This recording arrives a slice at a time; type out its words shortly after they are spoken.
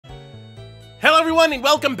Hello everyone and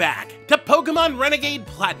welcome back to Pokémon Renegade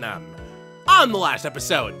Platinum. On the last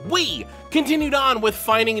episode, we continued on with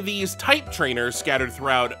finding these type trainers scattered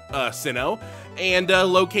throughout Sinnoh and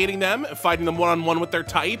locating them, fighting them one-on-one with their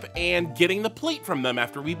type, and getting the plate from them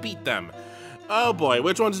after we beat them. Oh boy,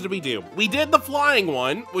 which ones did we do? We did the flying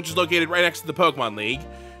one, which is located right next to the Pokémon League,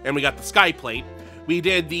 and we got the sky plate. We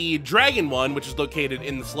did the dragon one, which is located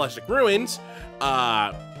in the Celestic Ruins,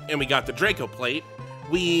 and we got the Draco plate.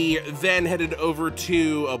 We then headed over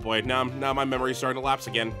to, oh boy, now my memory's starting to lapse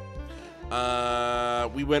again.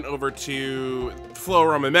 We went over to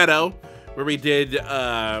Floroma Meadow, where we did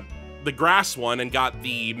the grass one and got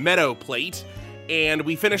the meadow plate. And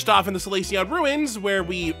we finished off in the Celestion Ruins, where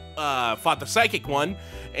we fought the psychic one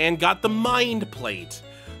and got the mind plate.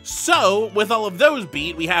 So, with all of those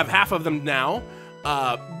beat, we have half of them now.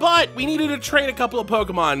 But we needed to train a couple of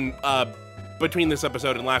Pokemon between this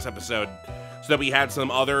episode and last episode, so that we had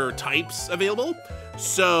some other types available.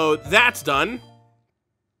 So that's done.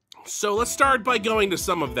 So let's start by going to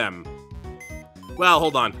some of them. Well,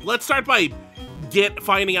 hold on. Let's start by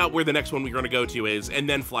finding out where the next one we're going to go to is, and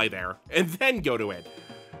then fly there, and then go to it.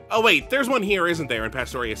 Oh wait, there's one here, isn't there, in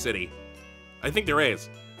Pastoria City? I think there is.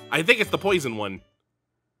 I think it's the poison one.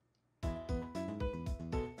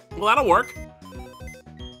 Well, that'll work.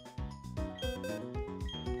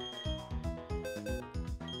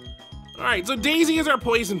 Alright, so Daisy is our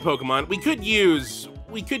poison Pokemon. We could use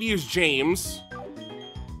James,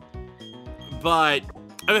 but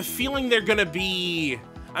I have a feeling they're gonna be,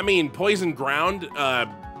 I mean, poison ground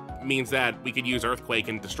means that we could use Earthquake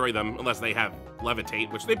and destroy them unless they have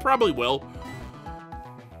Levitate, which they probably will.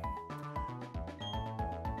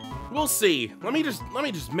 We'll see. Let me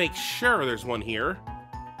just make sure there's one here.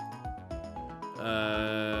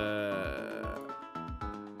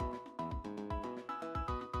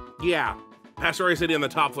 Yeah, Pastoria City on the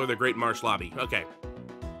top floor of the Great Marsh Lobby. Okay.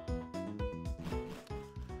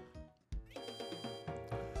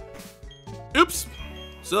 Oops.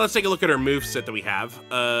 So let's take a look at our moveset that we have.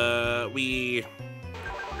 We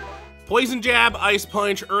Poison Jab, Ice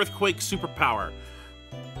Punch, Earthquake, Superpower.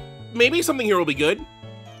 Maybe something here will be good.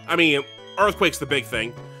 I mean, Earthquake's the big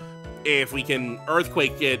thing. If we can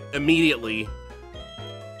Earthquake it immediately,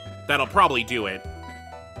 that'll probably do it.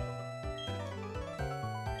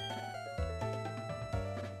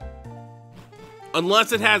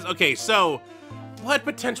 Unless it has, okay, so what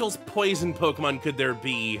potential poison Pokemon could there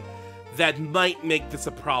be that might make this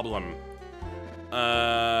a problem?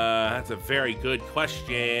 That's a very good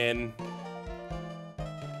question.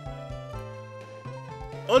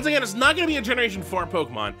 Once again, it's not going to be a Generation 4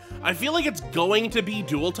 Pokemon. I feel like it's going to be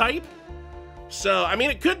dual type. So, I mean,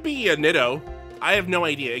 it could be a Niddo. I have no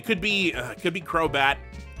idea. It could be Crobat,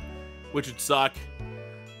 which would suck.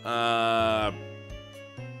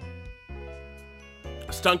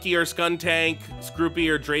 Stunky or Skuntank, Scroopy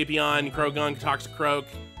or Drapion, Croagunk, Toxicroak.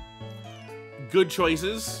 Good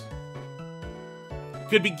choices.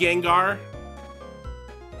 Could be Gengar.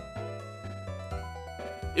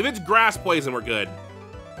 If it's grass poison, we're good.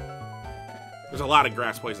 There's a lot of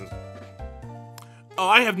grass poisons. Oh,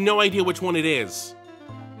 I have no idea which one it is.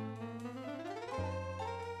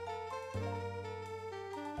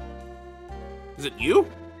 Is it you?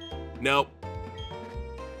 Nope.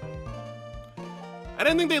 I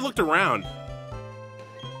didn't think they looked around.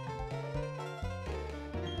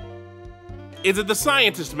 Is it the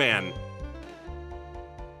scientist man?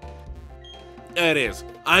 It is.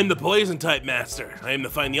 I'm the poison type master. I am to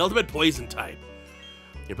find the ultimate poison type.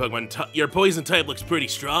 Your poison type looks pretty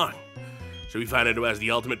strong. Should we find out who has the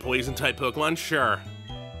ultimate poison type Pokemon? Sure.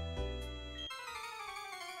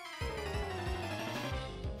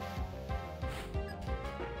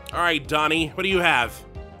 Alright, Donnie, what do you have?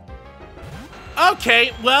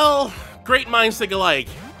 Okay, well, great minds think alike.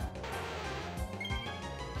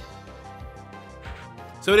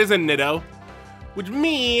 So it is a Niddo, which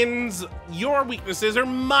means your weaknesses are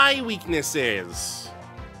my weaknesses.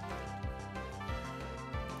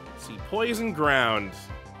 Let's see, Poison Ground.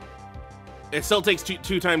 It still takes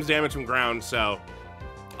two times damage from ground, so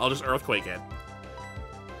I'll just Earthquake it.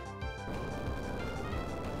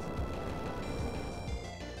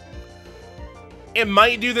 It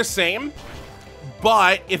might do the same,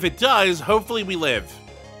 but if it does, hopefully we live.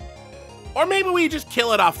 Or maybe we just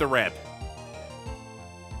kill it off the rip.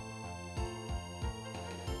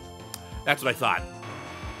 That's what I thought.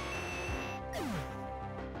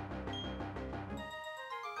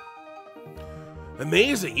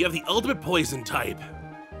 Amazing, you have the ultimate poison type.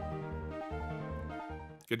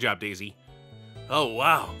 Good job, Daisy. Oh,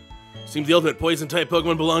 wow. Seems the ultimate poison type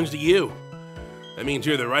Pokemon belongs to you. That means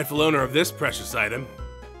you're the rightful owner of this precious item.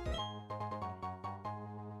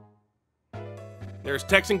 There's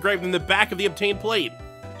text engraved in the back of the obtained plate.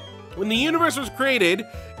 When the universe was created,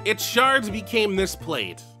 its shards became this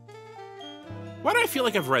plate. Why do I feel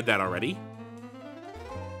like I've read that already?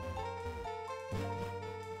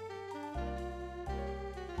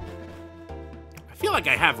 I feel like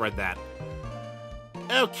I have read that.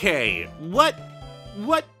 Okay, what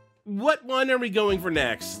one are we going for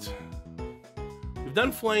next? We've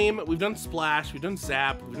done Flame, we've done Splash, we've done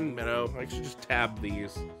Zap, we've done Minnow. I should just tab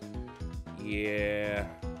these. Yeah.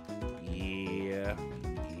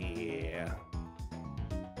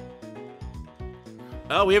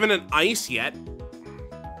 Oh, we haven't done Ice yet.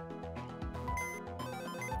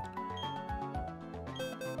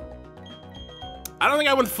 I don't think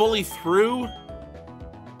I went fully through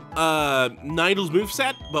Nido's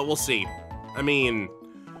moveset, but we'll see. I mean,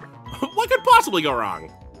 what could possibly go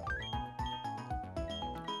wrong?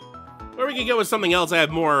 Or we could go with something else I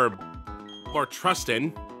have more trust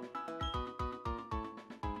in.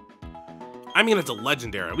 I mean, it's a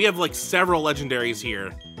legendary. We have like several legendaries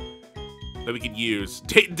here that we could use.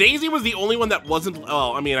 Daisy was the only one that wasn't.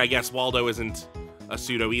 Well, I mean, I guess Waldo isn't a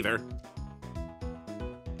pseudo either.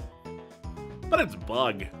 But it's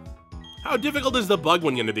Bug. How difficult is the Bug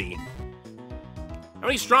one going to be? How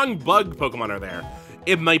many strong Bug Pokemon are there?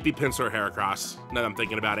 It might be Pinsir or Heracross, now that I'm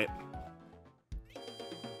thinking about it.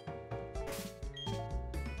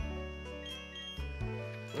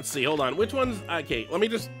 Let's see, hold on. Which ones? Okay, let me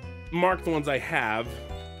just mark the ones I have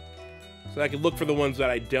so I can look for the ones that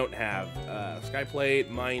I don't have. Sky Plate,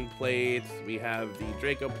 Mind Plate, we have the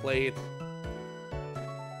Draco Plate.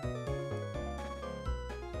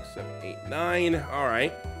 7, 8, 9, all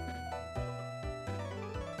right.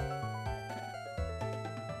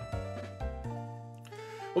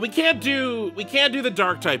 Well, we can't do the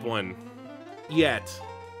Dark type one yet.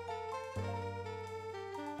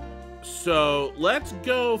 So let's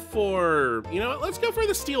go for, you know what, let's go for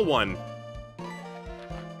the Steel one.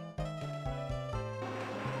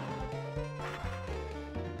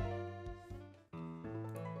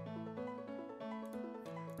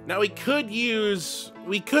 Now we could use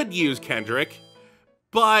Kendrick,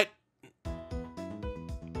 but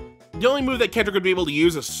the only move that Kendrick would be able to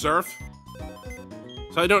use is Surf.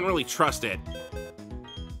 So I don't really trust it.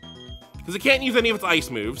 Because it can't use any of its ice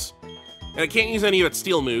moves. And it can't use any of its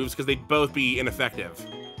steel moves because they'd both be ineffective.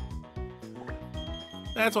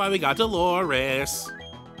 That's why we got Dolores.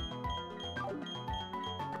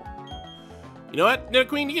 You know what, Nido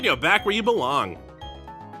Queen? You can go back where you belong.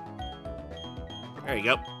 There you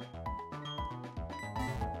go.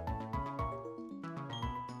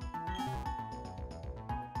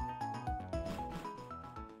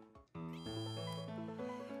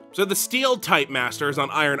 So the Steel type Master is on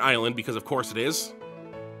Iron Island, because of course it is.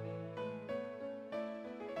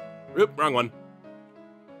 Oop, wrong one.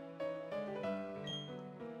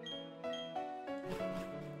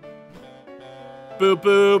 Boop,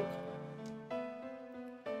 boop.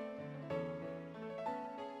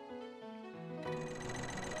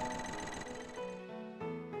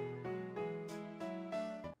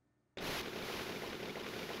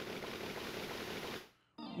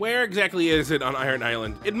 Where exactly is it on Iron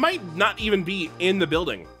Island? It might not even be in the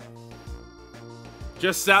building.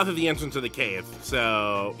 Just south of the entrance of the cave,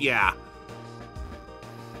 so yeah.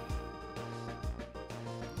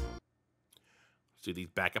 Let's do these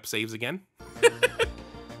backup saves again.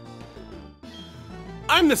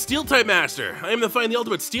 I'm the Steel type Master. I am the find the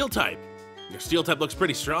ultimate Steel type. Your Steel type looks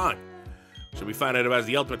pretty strong. Should we find out about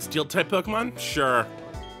the ultimate Steel type Pokemon? Sure.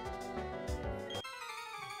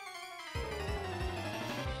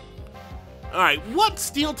 Alright, what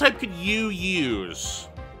Steel type could you use?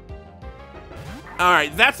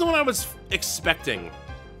 Alright, that's the one I was expecting.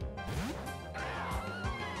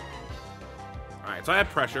 Alright, so I have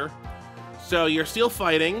Pressure. So you're Steel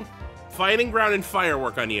Fighting, Fighting Ground, and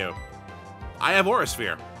Firework on you. I have Aura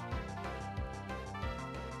Sphere.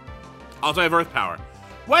 Also I have Earth Power.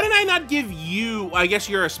 Why did I not give you... I guess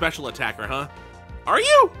you're a special attacker, huh? Are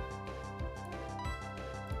you?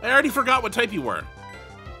 I already forgot what type you were.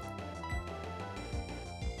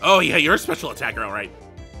 Oh yeah, you're a special attacker, all right.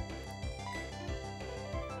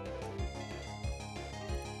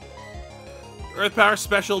 Earth Power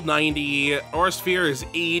special 90, Aura Sphere is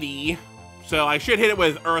 80, so I should hit it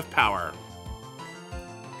with Earth Power.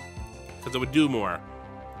 Because it would do more.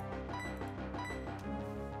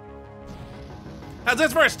 How's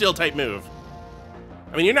this for a Steel type move?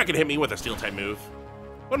 I mean, you're not gonna hit me with a Steel type move.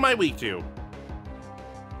 What am I weak to?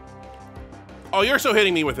 Oh, you're so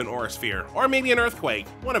hitting me with an Aura Sphere. Or maybe an Earthquake.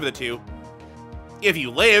 One of the two. If you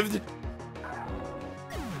lived.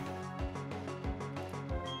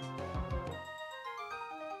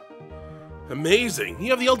 Amazing.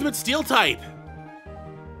 You have the ultimate steel type.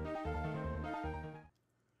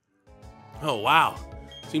 Oh, wow.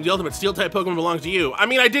 Seems the ultimate steel type Pokemon belongs to you. I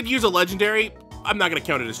mean, I did use a legendary. I'm not going to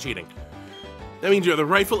count it as cheating. That means you're the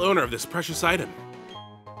rightful owner of this precious item.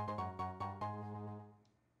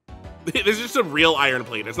 This is just a real iron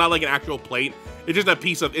plate. It's not like an actual plate. It's just a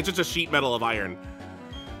piece of, it's just a sheet metal of iron.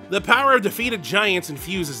 The power of defeated giants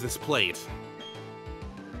infuses this plate.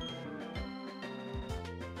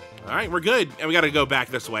 All right, we're good. And we got to go back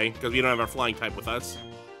this way because we don't have our flying type with us.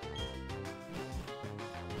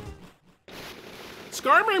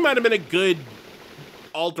 Skarmory might have been a good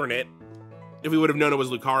alternate if we would have known it was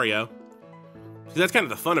Lucario. Because that's kind of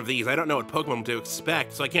the fun of these. I don't know what Pokemon to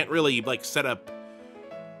expect, so I can't really, like, set up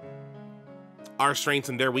our strengths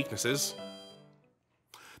and their weaknesses.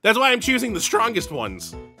 That's why I'm choosing the strongest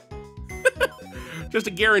ones. Just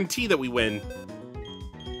to guarantee that we win.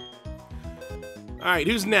 Alright,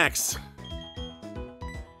 who's next?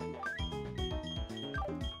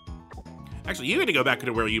 Actually, you had to go back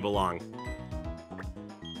to where you belong.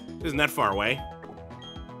 Isn't that far away?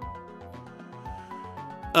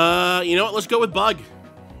 You know what? Let's go with Bug.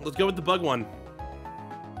 Let's go with the Bug one.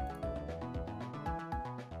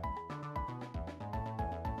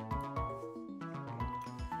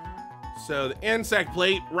 So, the Anzac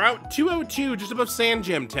plate, Route 202, just above Sand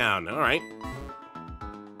Gem Town. All right.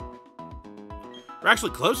 We're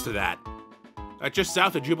actually close to that. Just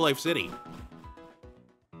south of Jubilife City.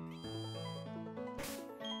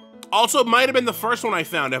 Also, might have been the first one I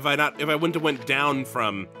found if I wouldn't have went down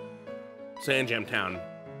from Sand Gem Town.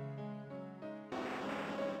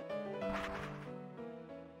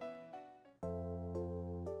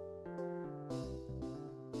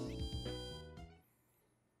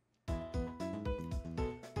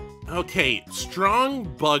 Okay, strong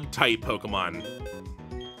bug-type Pokemon.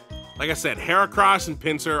 Like I said, Heracross and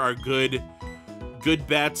Pinsir are good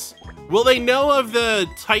bets. Will they know of the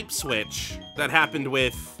type switch that happened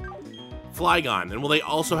with Flygon? And will they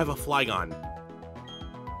also have a Flygon?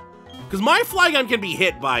 Because my Flygon can be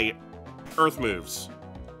hit by Earth moves.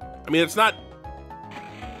 I mean, it's not...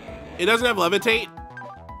 It doesn't have Levitate.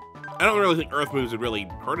 I don't really think Earth moves would really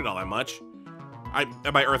hurt it all that much.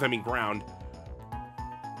 By Earth, I mean ground.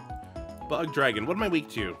 Bug Dragon. What am I weak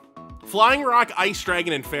to? Flying Rock, Ice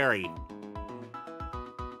Dragon, and Fairy.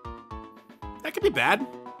 That could be bad.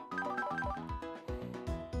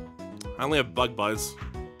 I only have Bug Buzz.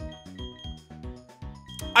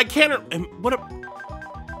 I can't...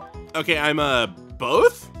 Okay, I'm a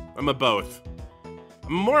both? I'm a both.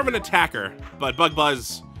 I'm more of an attacker, but Bug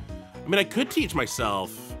Buzz... I mean, I could teach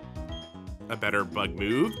myself a better bug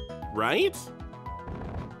move, right?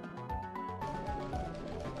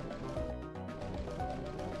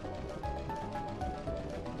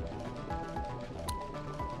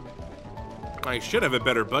 I should have a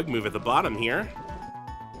better bug move at the bottom here.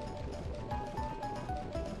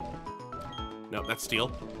 Nope, that's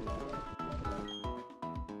Steel.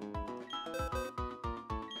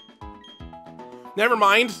 Never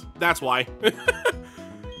mind. That's why.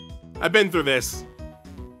 I've been through this.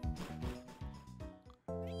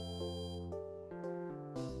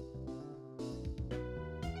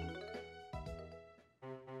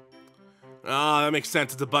 Oh, that makes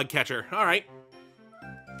sense. It's a bug catcher. All right.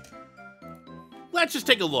 Let's just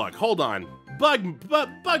take a look. Hold on. Bug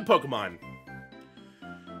Pokemon.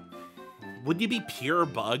 Would you be pure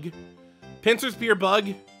bug? Pinsir's pure bug?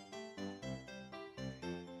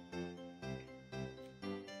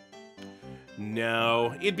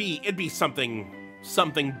 No, it'd be something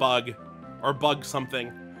bug or bug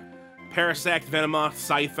something. Parasect, Venomoth,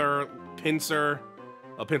 Scyther, Pinsir.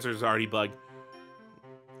 Oh, Pinsir's already bug.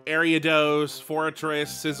 Ariados,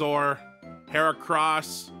 Fortress, Scizor,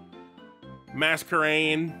 Heracross,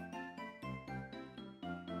 Masquerain.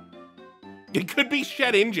 It could be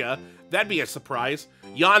Shedinja. That'd be a surprise.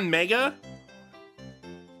 Yanmega?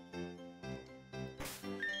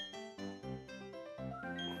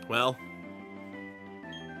 Well,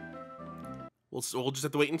 we'll just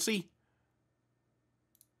have to wait and see.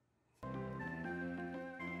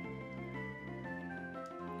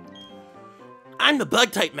 I'm the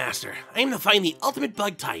bug type master. I aim to find the ultimate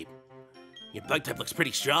bug type. Your bug type looks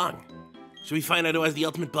pretty strong. Should we find out who has the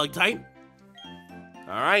ultimate bug type?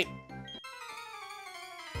 All right.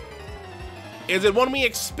 Is it one we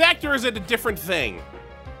expect, or is it a different thing?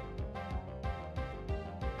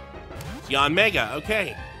 It's Yanmega,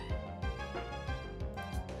 okay.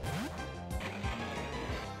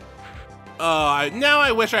 Now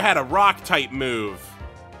I wish I had a rock-type move.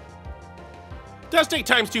 Does take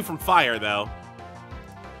 ×2 from fire, though.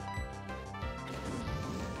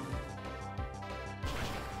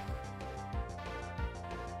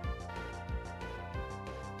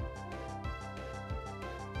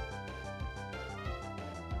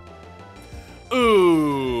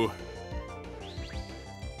 Ooh.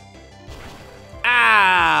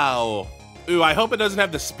 Ow. Ooh, I hope it doesn't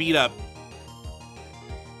have the speed up.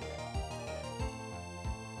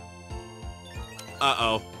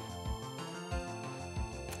 Uh-oh.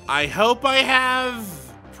 I hope I have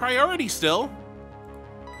priority still.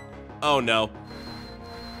 Oh, no.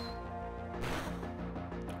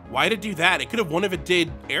 Why did it do that? It could have won if it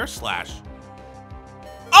did Air Slash.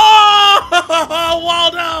 Oh,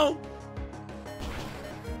 Waldo!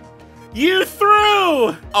 You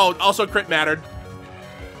threw! Oh, also crit mattered.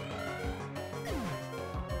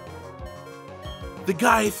 The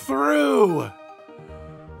guy threw.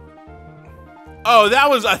 Oh, that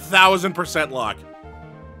was 1000% luck.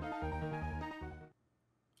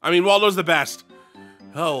 I mean, Waldo's the best.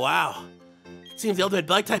 Oh, wow. It seems the ultimate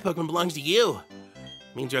bug-type Pokemon belongs to you.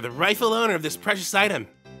 Means you're the rightful owner of this precious item.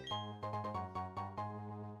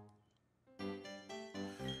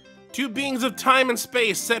 Two beings of time and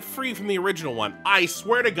space set free from the original one. I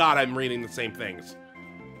swear to God I'm reading the same things.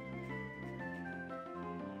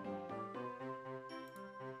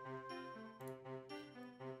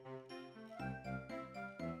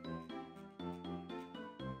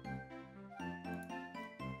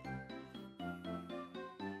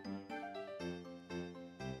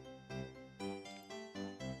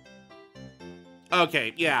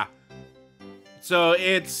 Okay, yeah. So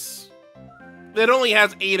it only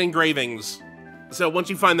has 8 engravings. So once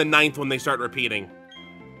you find the 9th one, they start repeating.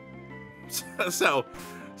 So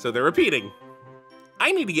they're repeating.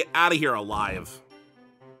 I need to get out of here alive.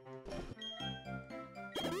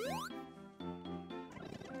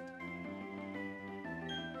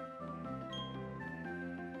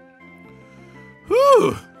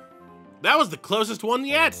 Whew! That was the closest one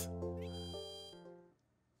yet.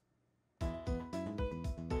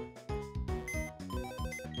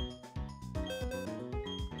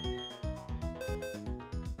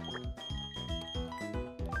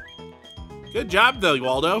 Good job, though,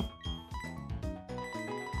 Waldo.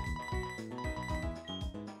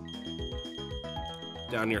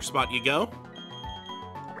 Down your spot you go.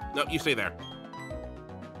 Nope, you stay there.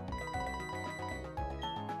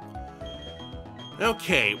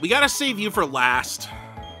 Okay, we gotta save you for last.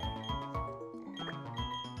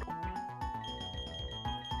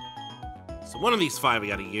 So one of these 5 we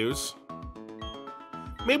gotta use.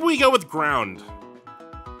 Maybe we go with ground.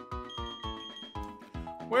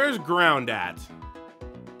 Where's ground at?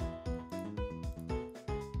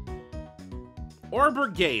 Or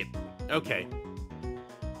brigade. Okay.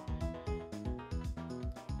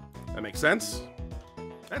 That makes sense.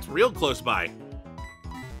 That's real close by.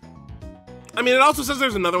 I mean, it also says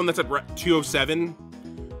there's another one that's at 207,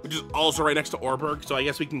 which is also right next to Orberg, so I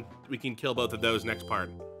guess we can kill both of those next part.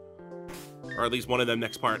 Or at least one of them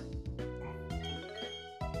next part.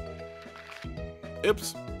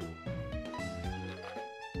 Oops.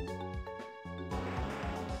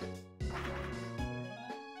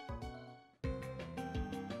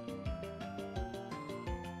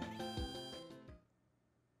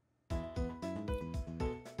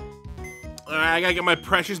 Alright, I gotta get my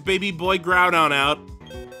precious baby boy Groudon out.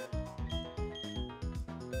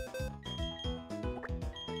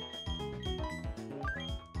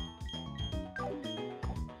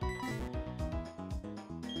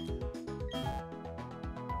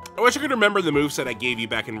 I wish I could remember the moveset I gave you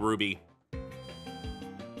back in Ruby.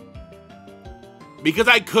 Because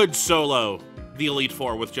I could solo the Elite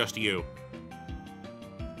Four with just you.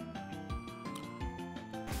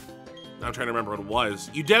 I'm trying to remember what it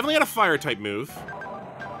was. You definitely had a fire-type move.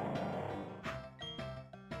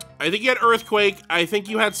 I think you had Earthquake. I think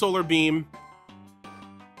you had Solar Beam.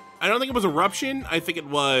 I don't think it was Eruption. I think it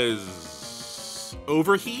was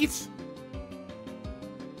Overheat.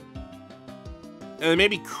 And then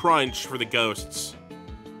maybe Crunch for the ghosts.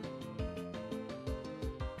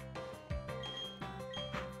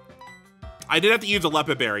 I did have to use a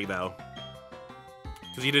Lepa Berry, though.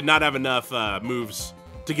 Because you did not have enough moves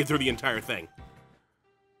to get through the entire thing.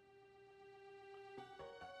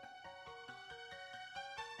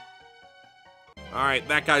 Alright,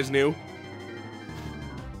 that guy's new.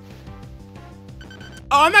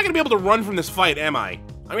 Oh, I'm not gonna be able to run from this fight, am I?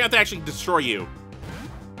 I'm gonna have to actually destroy you.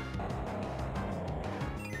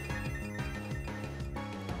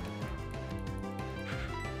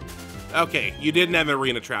 Okay, you didn't have an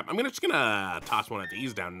arena trap. I'm just gonna toss one of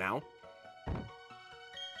these down now.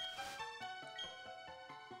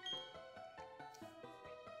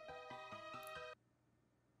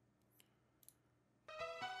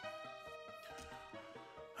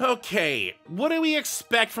 Okay, what do we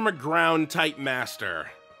expect from a ground-type master?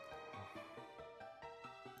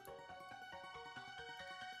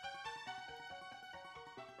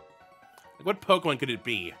 Like, what Pokemon could it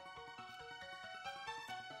be?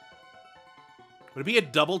 Would it be a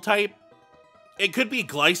double type? It could be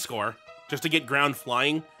Gliscor, just to get ground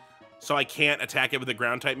flying, so I can't attack it with a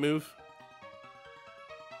ground type move.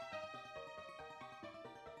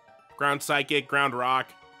 Ground Psychic, Ground Rock.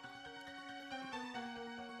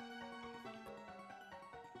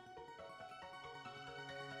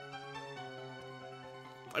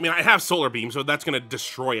 I mean, I have Solar Beam, so that's going to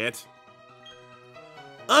destroy it.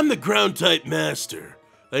 I'm the ground type master.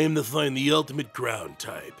 I aim to find the ultimate ground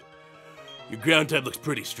type. Your ground type looks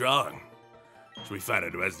pretty strong. Should we find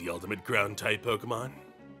out who has the ultimate ground type Pokemon?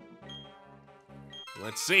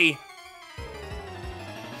 Let's see.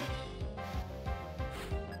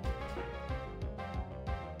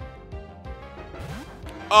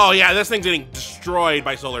 Oh yeah, this thing's getting destroyed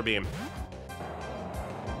by Solar Beam.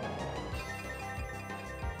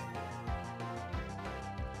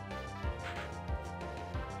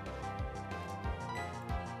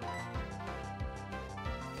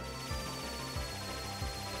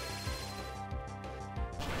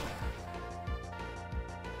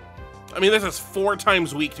 I mean, this is 4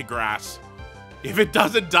 times weak to grass. If it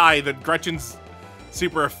doesn't die, then Gretchen's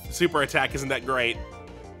super attack isn't that great.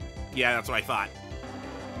 Yeah, that's what I thought.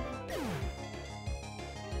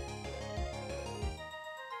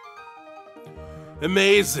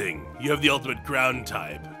 Amazing! You have the ultimate ground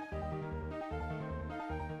type.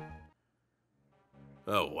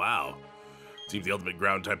 Oh, wow. Seems the ultimate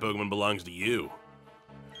ground type Pokemon belongs to you.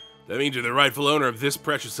 That means you're the rightful owner of this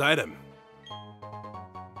precious item.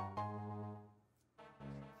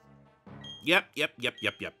 Yep.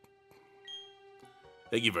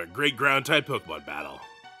 Thank you for a great ground type Pokemon battle.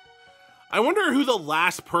 I wonder who the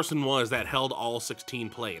last person was that held all 16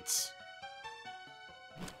 plates.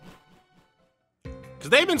 Because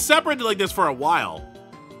they've been separated like this for a while.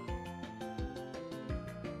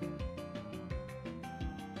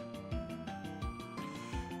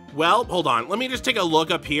 Well, hold on. Let me just take a look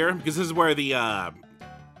up here, because this is where the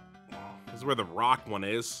rock one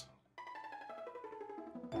is.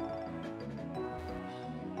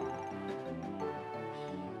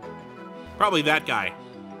 Probably that guy.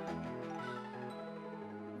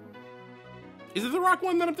 Is it the rock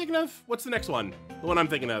one that I'm thinking of? What's the next one? The one I'm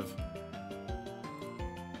thinking of.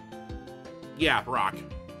 Yeah, rock.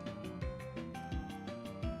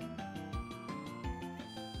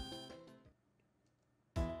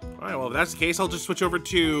 Alright, well, if that's the case, I'll just switch over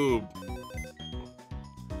to...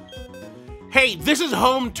 Hey, this is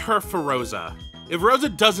home turf for Rosa. If Rosa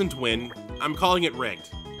doesn't win, I'm calling it rigged.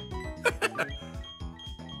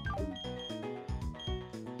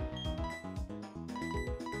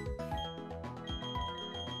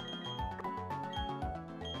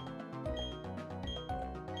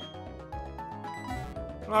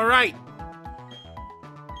 All right.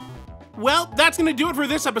 Well, that's going to do it for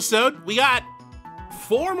this episode. We got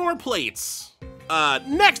 4 more plates.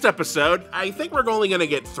 Next episode, I think we're only going to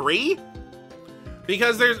get 3.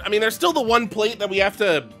 Because there's still the 1 plate that we have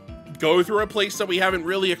to go through a place that we haven't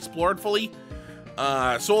really explored fully.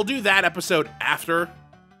 So we'll do that episode after.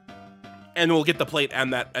 And we'll get the plate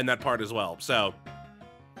and that part as well. So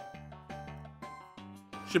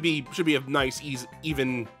should be a nice,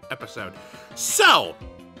 even episode. So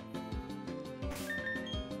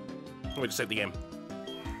let me just save the game.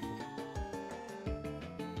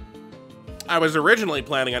 I was originally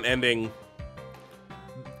planning on ending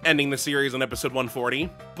the series on episode 140,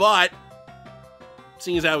 but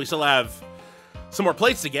seeing as how we still have some more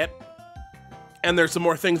plates to get, and there's some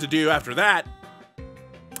more things to do after that,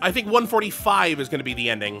 I think 145 is going to be the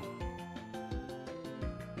ending.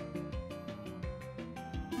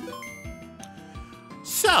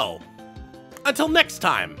 So, until next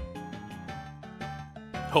time,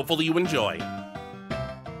 hopefully you enjoy.